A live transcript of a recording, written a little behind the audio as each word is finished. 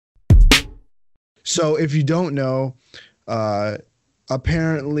So if you don't know,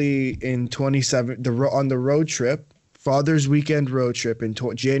 apparently in on the road trip, Father's Weekend road trip in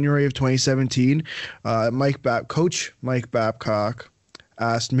January of 2017, Coach Mike Babcock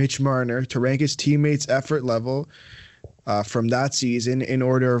asked Mitch Marner to rank his teammates' effort level from that season in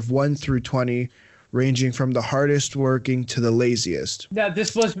order of 1 through 20, ranging from the hardest working to the laziest. Yeah,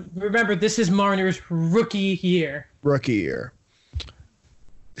 this is Marner's rookie year.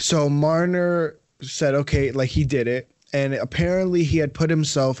 So Marner said, okay, like he did it. And apparently he had put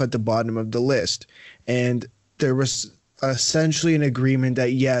himself at the bottom of the list. And there was essentially an agreement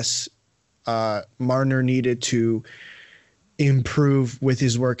that, yes, Marner needed to improve with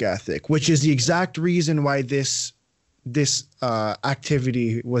his work ethic, which is the exact reason why this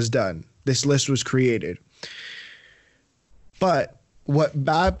activity was done. This list was created. But what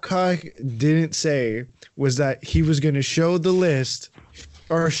Babcock didn't say was that he was going to show the list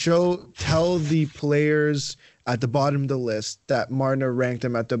or tell the players at the bottom of the list that Marner ranked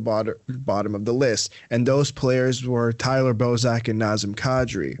them at the bottom of the list. And those players were Tyler Bozak and Nazem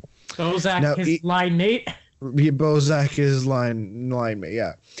Kadri. Bozak is line mate? Bozak is line mate,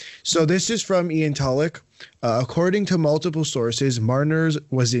 yeah. So this is from Ian Tulloch. According to multiple sources, Marner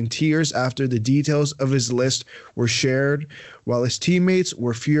was in tears after the details of his list were shared, while his teammates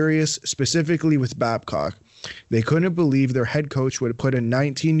were furious, specifically with Babcock. They couldn't believe their head coach would put a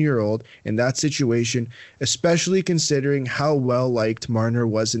 19-year-old in that situation, especially considering how well-liked Marner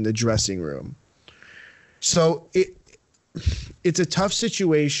was in the dressing room. So it's a tough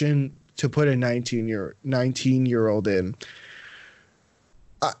situation to put a 19-year-old in.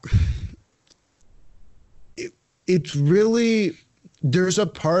 It's really, there's a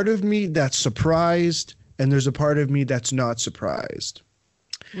part of me that's surprised and there's a part of me that's not surprised.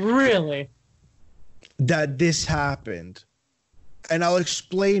 Really? That this happened. And I'll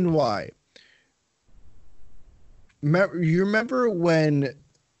explain why. You remember when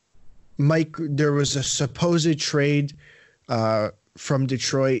there was a supposed trade from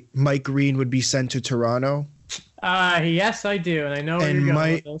Detroit, Mike Green would be sent to Toronto? Yes, I do, and I know where you're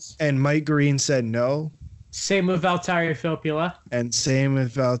going with this. And Mike Green said no. Same with Valtteri Filppula. And same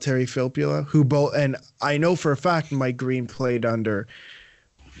with Valtteri Filppula, who both, and I know for a fact Mike Green played under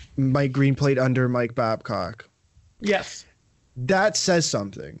Mike Babcock. Yes. That says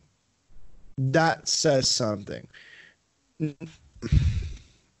something.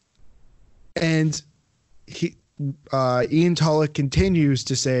 And Ian Tulloch continues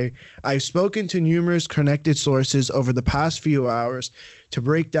to say, I've spoken to numerous connected sources over the past few hours to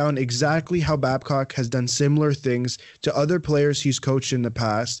break down exactly how Babcock has done similar things to other players he's coached in the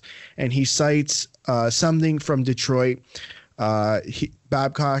past. And he cites something from Detroit.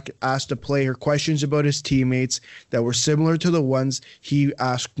 Babcock asked a player questions about his teammates that were similar to the ones he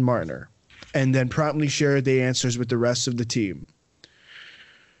asked Marner, and then promptly shared the answers with the rest of the team.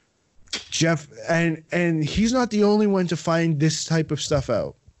 Jeff, and he's not the only one to find this type of stuff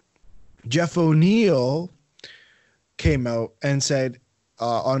out. Jeff O'Neill came out and said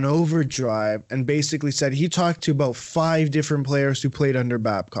on Overdrive and basically said he talked to about 5 different players who played under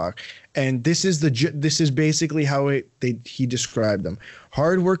Babcock. And this is basically how he described them.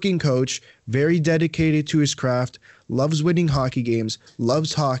 Hardworking coach, very dedicated to his craft, loves winning hockey games,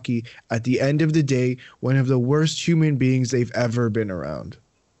 loves hockey. At the end of the day, one of the worst human beings they've ever been around.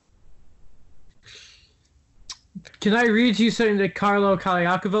 Can I read you something that Carlo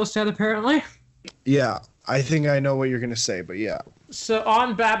Kaliakovo said, apparently? Yeah, I think I know what you're going to say, but yeah. So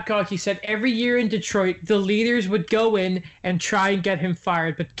on Babcock, he said, every year in Detroit, the leaders would go in and try and get him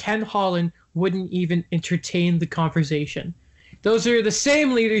fired, but Ken Holland wouldn't even entertain the conversation. Those are the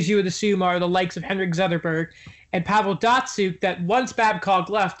same leaders you would assume are the likes of Henrik Zetterberg and Pavel Datsyuk that once Babcock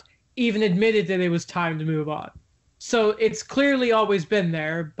left, even admitted that it was time to move on. So it's clearly always been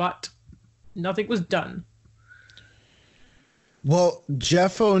there, but nothing was done. Well,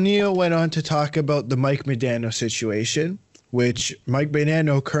 Jeff O'Neill went on to talk about the Mike Modano situation, which Mike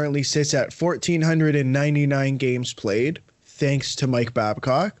Modano currently sits at 1,499 games played, thanks to Mike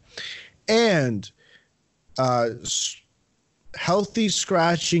Babcock, and healthy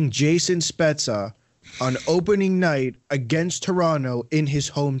scratching Jason Spezza on opening night against Toronto in his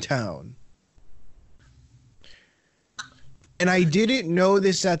hometown. And I didn't know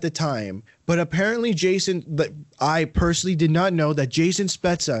this at the time, but apparently I personally did not know that Jason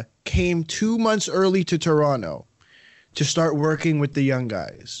Spezza came 2 months early to Toronto to start working with the young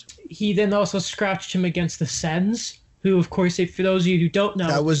guys. He then also scratched him against the Sens, who, of course, for those of you who don't know,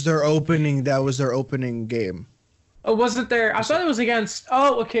 that was their opening game. Oh, wasn't there? I thought it was against.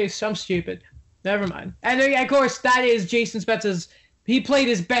 Oh, okay. So I'm stupid. Never mind. And of course, that is Jason Spezza's He played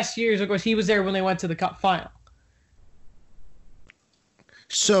his best years. Of course, he was there when they went to the Cup final.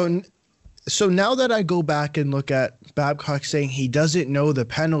 So now that I go back and look at Babcock saying he doesn't know the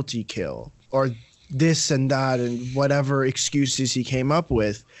penalty kill or this and that and whatever excuses he came up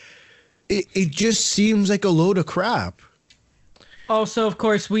with, it just seems like a load of crap. Also, of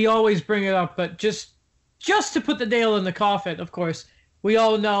course, we always bring it up, but just to put the nail in the coffin, of course, we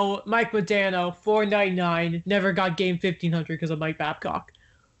all know Mike Modano, 499, never got game 1500 because of Mike Babcock.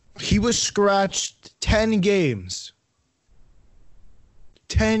 He was scratched 10 games.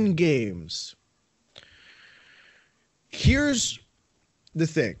 10 games. Here's the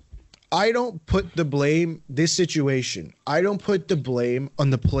thing. I don't put the blame, this situation, I don't put the blame on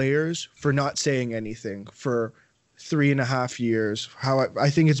the players for not saying anything for 3.5 years. I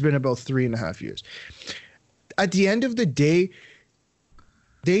think it's been about 3.5 years. At the end of the day,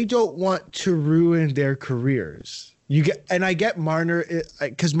 they don't want to ruin their careers. I get Marner,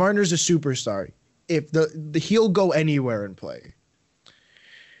 because Marner's a superstar. If he'll go anywhere and play.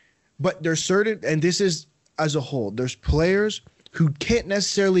 But there's certain, and this is as a whole, there's players who can't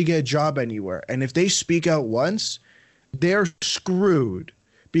necessarily get a job anywhere. And if they speak out once, they're screwed.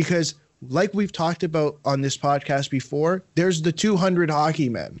 Because like we've talked about on this podcast before, there's the 200 hockey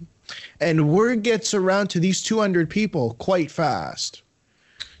men. And word gets around to these 200 people quite fast.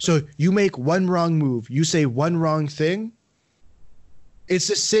 So you make one wrong move, you say one wrong thing. It's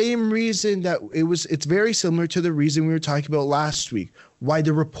the same reason that it's very similar to the reason we were talking about last week, why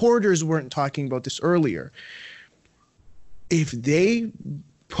the reporters weren't talking about this earlier. If they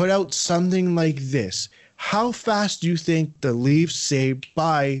put out something like this, how fast do you think the Leafs say,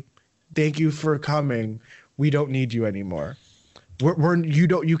 bye, thank you for coming, we don't need you anymore?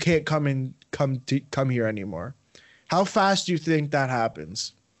 You can't come here anymore. How fast do you think that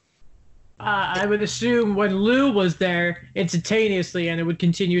happens? I would assume when Lou was there instantaneously, and it would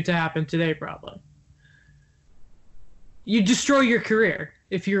continue to happen today probably. You destroy your career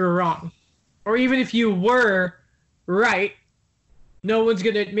if you're wrong. Or even if you were right, no one's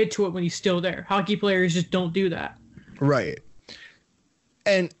going to admit to it when he's still there. Hockey players just don't do that. Right.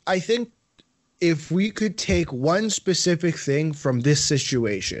 And I think if we could take one specific thing from this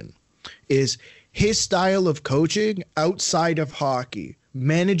situation is his style of coaching outside of hockey,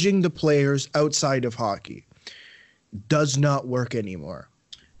 managing the players outside of hockey, does not work anymore.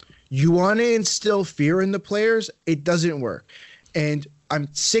 You want to instill fear in the players, it doesn't work. And I'm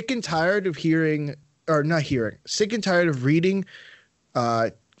sick and tired of reading I've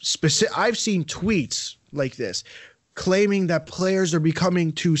seen tweets like this claiming that players are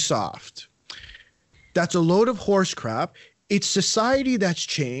becoming too soft. That's a load of horse crap. It's society that's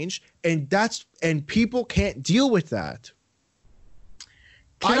changed, and people can't deal with that.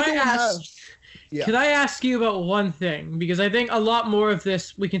 Can I ask you about one thing? Because I think a lot more of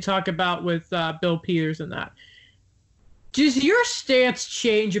this we can talk about with Bill Peters and that. Does your stance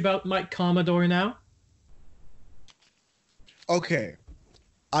change about Mike Commodore now? Okay.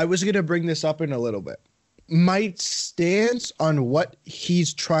 I was going to bring this up in a little bit. My stance on what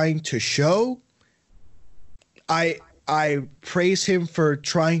he's trying to show, I praise him for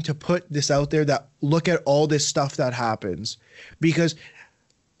trying to put this out there, that look at all this stuff that happens, because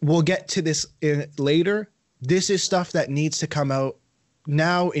we'll get to this later. This is stuff that needs to come out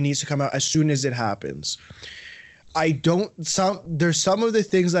now. It needs to come out as soon as it happens. There's some of the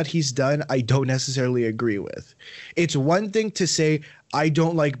things that he's done I don't necessarily agree with. It's one thing to say I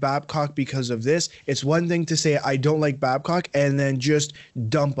don't like Babcock because of this. It's one thing to say I don't like Babcock and then just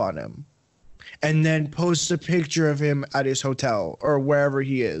dump on him. And then post a picture of him at his hotel or wherever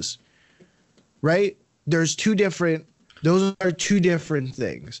he is. Right? Those are two different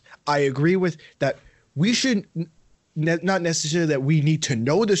things. I agree with that. We should not necessarily that we need to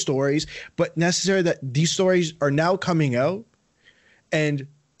know the stories, but necessarily that these stories are now coming out, and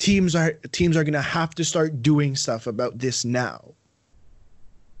teams are going to have to start doing stuff about this now.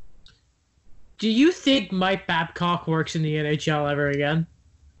 Do you think Mike Babcock works in the NHL ever again?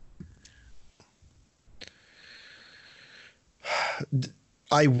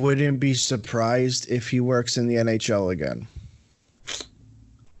 I wouldn't be surprised if he works in the NHL again.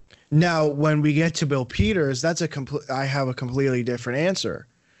 Now, when we get to Bill Peters, I have a completely different answer.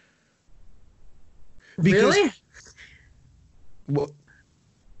 Really? Well,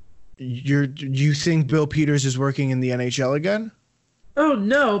 you think Bill Peters is working in the NHL again? Oh,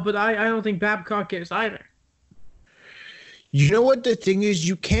 no, but I don't think Babcock is either. You know what the thing is?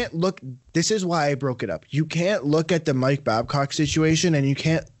 You can't look. This is why I broke it up. You can't look at the Mike Babcock situation and you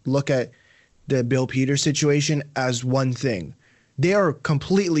can't look at the Bill Peters situation as one thing. They are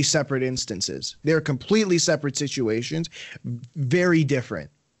completely separate instances. They're completely separate situations, very different.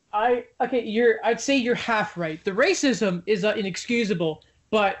 I'd say you're half right. The racism is inexcusable,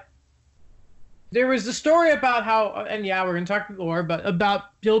 but there was the story about how, and yeah, we're gonna talk more, but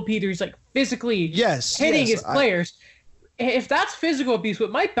about Bill Peters like physically hitting his players. If that's physical abuse,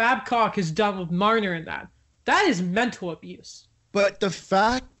 what Mike Babcock has done with Marner in that is mental abuse. But the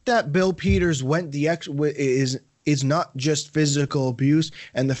fact that Bill Peters went the X is not just physical abuse,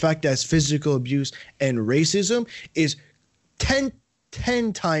 and the fact that it's physical abuse and racism is 10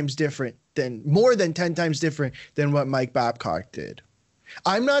 times different more than 10 times different than what Mike Babcock did.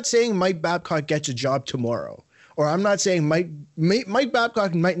 I'm not saying Mike Babcock gets a job tomorrow, or I'm not saying Mike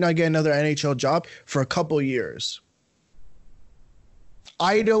Babcock might not get another NHL job for a couple years.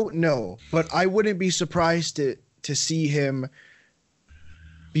 I don't know, but I wouldn't be surprised to see him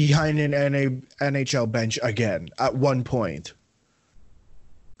behind an NHL bench again at one point.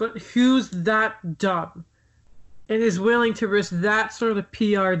 But who's that dumb and is willing to risk that sort of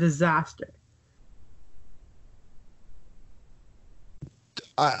PR disaster?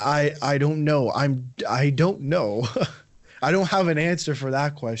 I don't know. I don't know. I don't have an answer for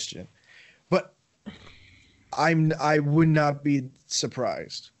that question. But I would not be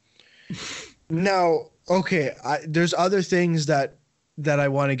surprised. Now, okay, there's other things that I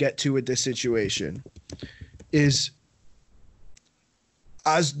want to get to with this situation. Is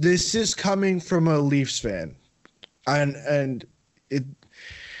as this is coming from a Leafs fan, and it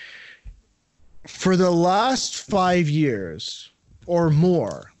for the last 5 years or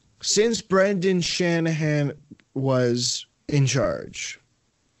more, since Brendan Shanahan was in charge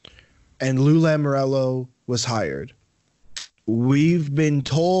and Lou Lamoriello was hired, we've been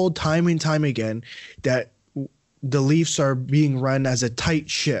told time and time again that the Leafs are being run as a tight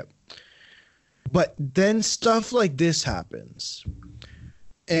ship. But then stuff like this happens.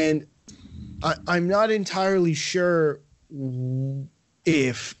 And I'm not entirely sure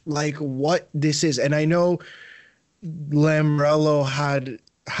if, like, what this is. And I know Lamoriello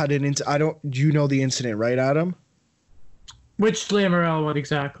had an incident. You know the incident, right, Adam? Which Lamoriello one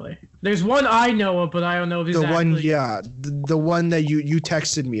exactly? There's one I know of, but I don't know exactly. The one that you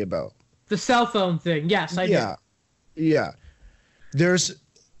texted me about. The cell phone thing. Yes, I do. Yeah.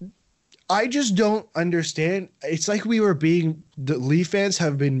 I just don't understand. It's like the Leaf fans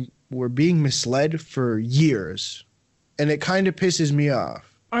were being misled for years, and it kind of pisses me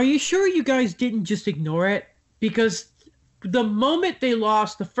off. Are you sure you guys didn't just ignore it? Because the moment they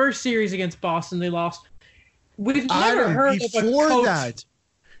lost the first series against Boston, they lost. We've never heard before of a coach. That.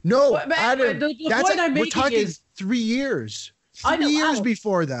 No, But, Adam, the point I'm we're making talking is 3 years. I know, 3 years Alex.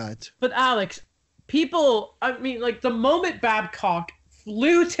 before that. But Alex, the moment Babcock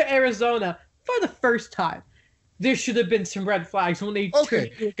flew to Arizona for the first time, there should have been some red flags when they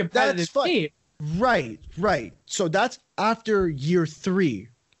turned to a competitive team. Right. So that's after year 3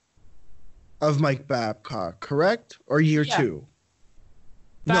 of Mike Babcock, correct? Or year 2?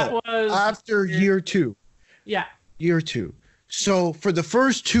 That was after year 2. Yeah. Year 2. So for the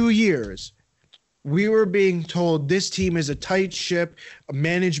first 2 years, we were being told this team is a tight ship.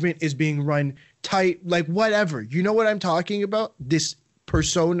 Management is being run tight, like whatever. You know what I'm talking about? This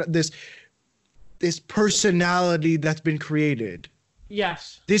persona, this personality that's been created.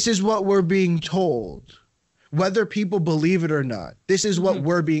 Yes. This is what we're being told. Whether people believe it or not, this is what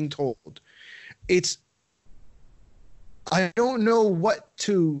we're being told. I don't know what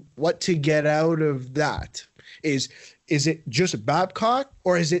to get out of that. Is it just Babcock,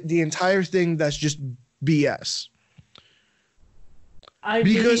 or is it the entire thing that's just BS?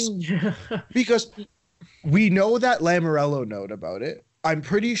 Because we know that Lamoriello knowed about it. I'm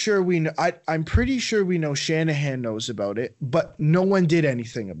pretty sure we know Shanahan knows about it, but no one did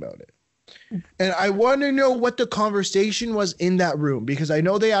anything about it. And I want to know what the conversation was in that room, because I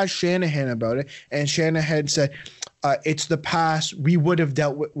know they asked Shanahan about it, and Shanahan said, it's the past. We would have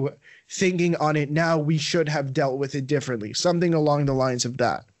dealt with thinking on it now. We should have dealt with it differently. Something along the lines of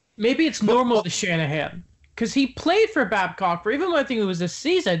that. Maybe it's normal to Shanahan, because he played for Babcock for, even when I think it was this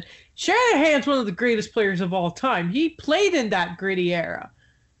season. Shanahan's one of the greatest players of all time. He played in that gritty era.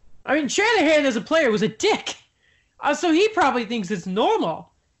 I mean, Shanahan as a player was a dick. So he probably thinks it's normal.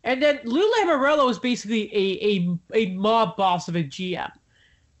 And then Lou Lamoriello is basically a mob boss of a GM.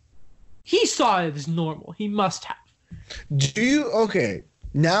 He saw it as normal. He must have. Okay,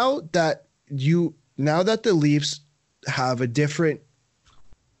 now that the Leafs have a different,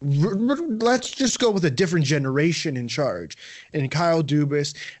 let's just go with a different generation in charge, and Kyle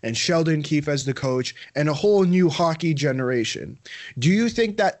Dubas and Sheldon Keefe as the coach, and a whole new hockey generation. Do you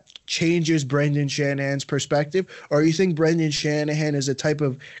think that changes Brendan Shanahan's perspective, or you think Brendan Shanahan is a type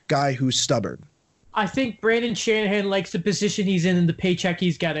of guy who's stubborn? I think Brandon Shanahan likes the position he's in and the paycheck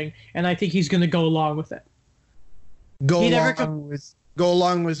he's getting, and I think he's going to go along with it. Go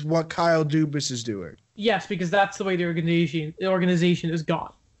along with what Kyle Dubas is doing. Yes, because that's the way the organization is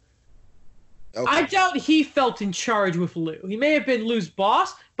gone. Okay. I doubt he felt in charge with Lou. He may have been Lou's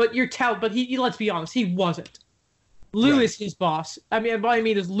boss, but he let's be honest, he wasn't. Lou is his boss. I mean, what I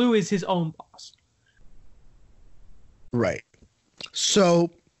mean is Lou is his own boss. Right.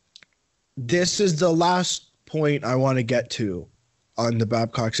 So this is the last point I want to get to on the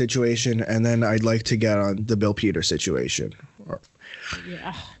Babcock situation, and then I'd like to get on the Bill Peters situation.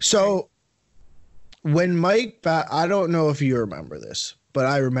 Yeah. So when I don't know if you remember this, but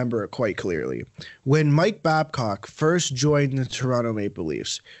I remember it quite clearly. When Mike Babcock first joined the Toronto Maple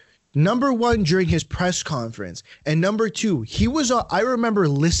Leafs, number one, during his press conference, and number two, I remember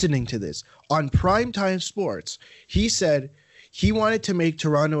listening to this on Primetime Sports. He said he wanted to make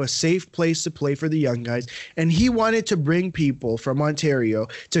Toronto a safe place to play for the young guys, and he wanted to bring people from Ontario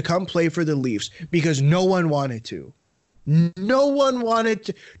to come play for the Leafs because no one wanted to. No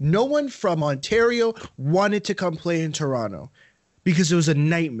one from Ontario wanted to come play in Toronto because it was a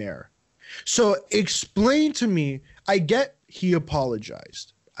nightmare. So explain to me, I get he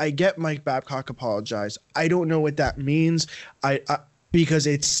apologized. I get Mike Babcock apologized. I don't know what that means. Because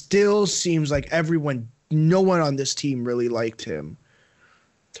it still seems like no one on this team really liked him.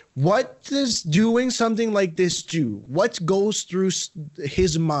 What does doing something like this do? What goes through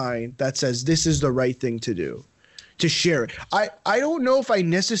his mind that says this is the right thing to do? To share it. I don't know if I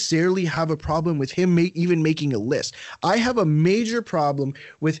necessarily have a problem with him even making a list. I have a major problem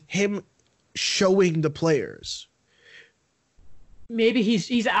with him showing the players. Maybe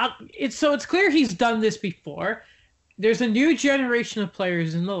he's out. It's clear he's done this before. There's a new generation of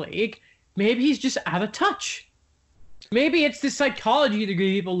players in the league. Maybe he's just out of touch. Maybe it's the psychology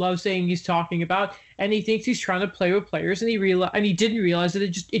degree people love saying he's talking about, and he thinks he's trying to play with players, and he didn't realize that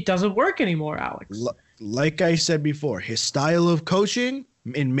it doesn't work anymore, Alex. Like I said before, his style of coaching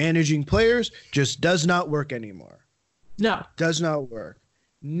and managing players just does not work anymore. No. Does not work.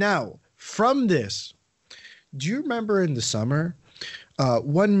 Now, from this, do you remember in the summer,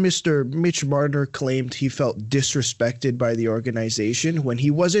 one Mr. Mitch Marner claimed he felt disrespected by the organization when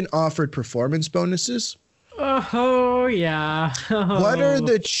he wasn't offered performance bonuses? Oh, yeah. What are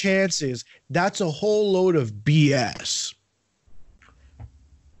the chances? That's a whole load of BS.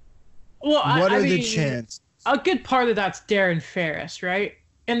 Well, what are the chances? A good part of that's Darren Ferris, right?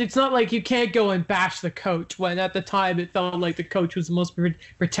 And it's not like you can't go and bash the coach when at the time it felt like the coach was the most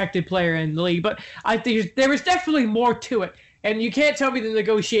protected player in the league. But I think there was definitely more to it. And you can't tell me the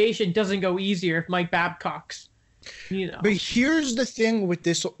negotiation doesn't go easier if Mike Babcock's, But here's the thing with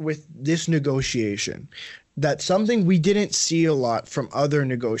this negotiation. That's something we didn't see a lot from other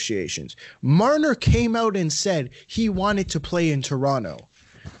negotiations. Marner came out and said he wanted to play in Toronto.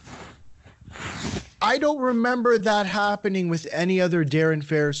 I don't remember that happening with any other Darren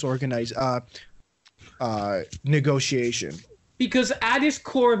Ferris negotiation. Because at his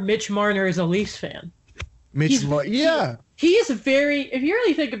core, Mitch Marner is a Leafs fan. Yeah. He is if you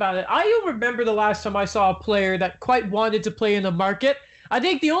really think about it, I don't remember the last time I saw a player that quite wanted to play in the market. I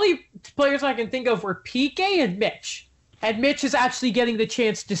think the only players I can think of were PK and Mitch. And Mitch is actually getting the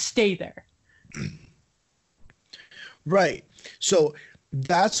chance to stay there. Right. So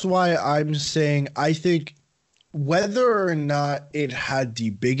that's why I'm saying I think whether or not it had the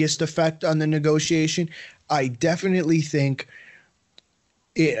biggest effect on the negotiation, I definitely think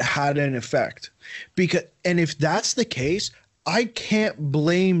it had an effect. And if that's the case, I can't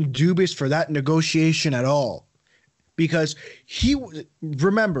blame Dubas for that negotiation at all. Because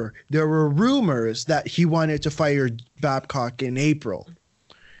remember, there were rumors that he wanted to fire Babcock in April,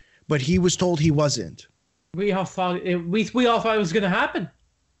 but he was told he wasn't. We all thought it was going to happen.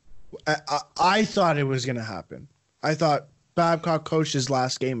 I thought it was going to happen. I thought Babcock coached his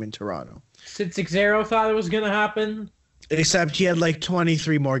last game in Toronto. Sid Seixeiro thought it was going to happen. Except he had like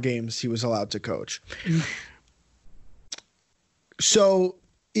 23 more games he was allowed to coach. So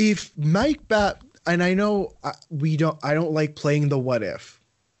if Mike and I know I don't like playing the what if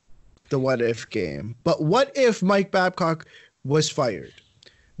game, but what if Mike Babcock was fired?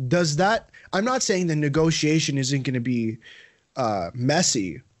 I'm not saying the negotiation isn't going to be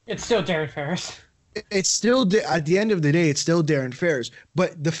messy. It's still Darren Ferris. It's still, at the end of the day, it's still Darren Ferris.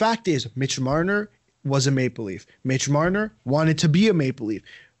 But the fact is, Mitch Marner was a Maple Leaf. Mitch Marner wanted to be a Maple Leaf.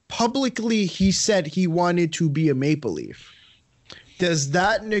 Publicly, he said he wanted to be a Maple Leaf. does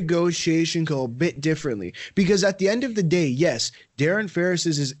that negotiation go a bit differently? Because at the end of the day, yes, Darren Ferris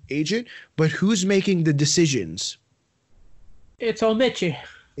is his agent, but who's making the decisions? It's all Mitchie.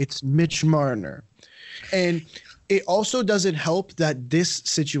 It's Mitch Marner. And it also doesn't help that this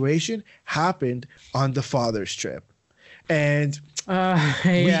situation happened on the father's trip. And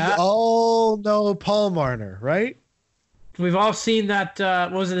we all know Paul Marner, right? We've all seen that.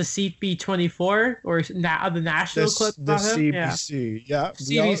 Was it the CP24 or the national clip? The CBC, yeah.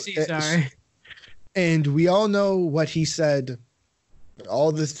 CBC, sorry. And we all know what he said.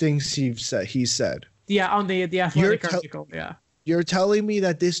 All the things he said. Yeah, on the athletic article. Yeah. You're telling me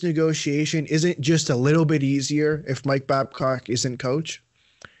that this negotiation isn't just a little bit easier if Mike Babcock isn't coach?